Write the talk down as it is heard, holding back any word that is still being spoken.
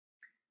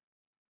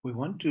We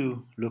want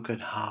to look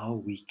at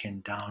how we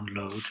can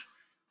download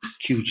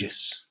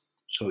QGIS.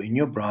 So in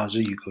your browser,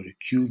 you go to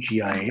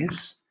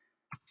qgis.org.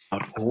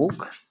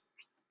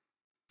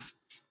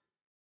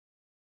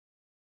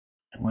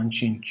 And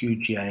once you're in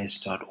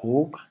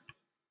qgis.org,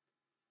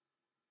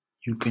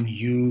 you can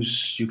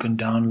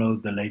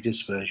download the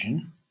latest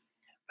version,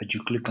 but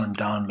you click on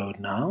download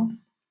now.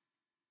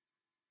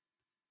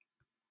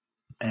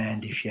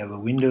 And if you have a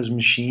Windows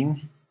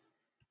machine,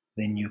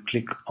 then you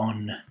click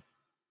on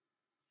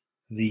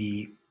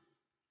the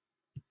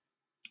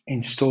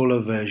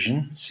installer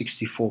version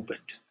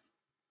 64-bit.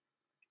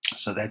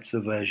 So that's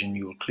the version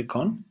you will click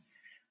on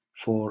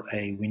for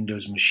a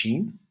Windows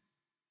machine.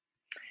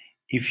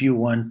 If you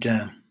want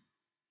a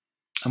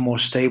more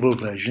stable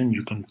version,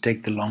 you can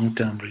take the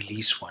long-term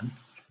release one,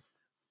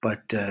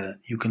 but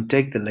you can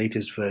take the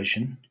latest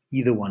version.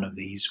 Either one of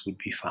these would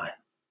be fine.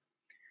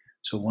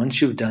 So once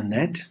you've done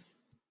that,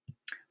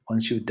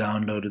 once you've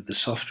downloaded the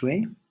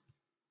software,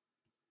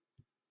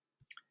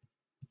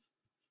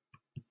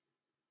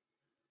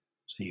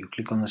 so you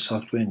click on the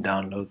software and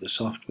download the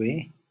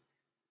software,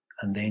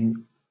 and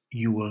then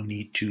you will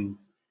need to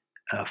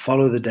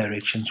follow the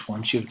directions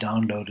once you've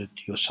downloaded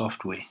your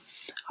software.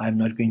 I'm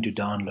not going to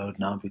download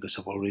now because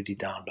I've already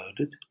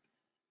downloaded,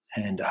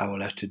 and I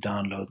will have to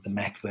download the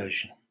Mac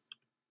version.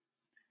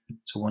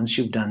 So once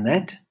you've done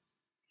that,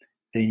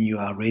 then you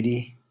are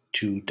ready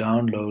to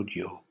download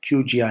your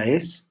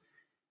QGIS,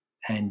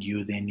 and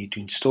you then need to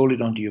install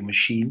it onto your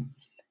machine,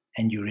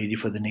 and you're ready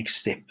for the next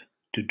step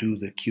to do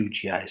the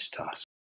QGIS task.